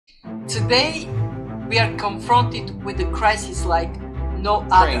Today, we are confronted with a crisis like no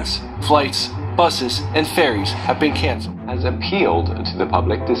other. Trains, flights, buses, and ferries have been cancelled. Has appealed to the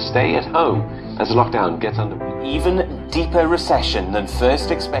public to stay at home as the lockdown gets underway. Even deeper recession than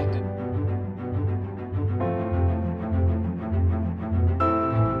first expected.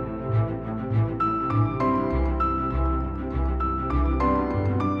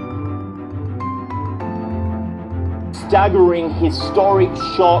 Staggering, historic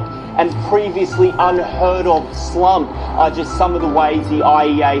shock and previously unheard of slump are just some of the ways the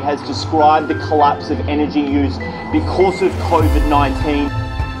IEA has described the collapse of energy use because of COVID-19.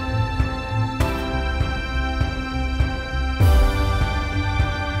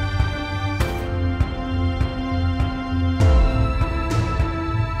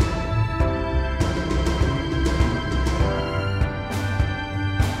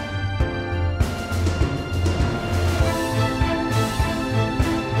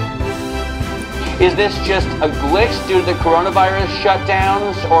 Is this just a glitch due to the coronavirus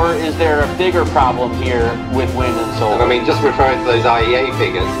shutdowns, or is there a bigger problem here with wind and solar? I mean, just referring to those IEA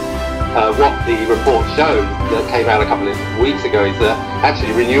figures, what the report showed that came out a couple of weeks ago is that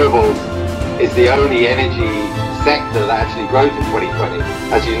actually renewables is the only energy sector that actually grows in 2020.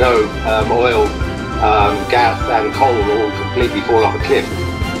 As you know, oil, gas and coal will all completely fall off a cliff.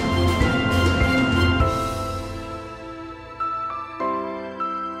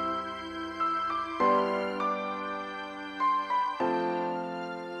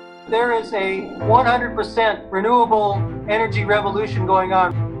 There is a 100% renewable energy revolution going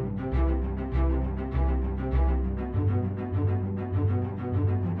on.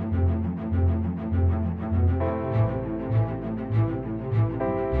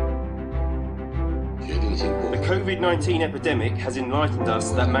 The COVID-19 epidemic has enlightened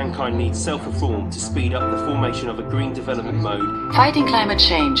us that mankind needs self-reform to speed up the formation of a green development mode. Fighting climate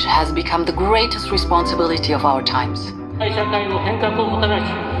change has become the greatest responsibility of our times.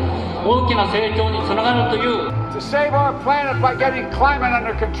 To save our planet by getting climate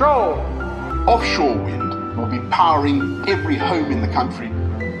under control. Offshore wind will be powering every home in the country.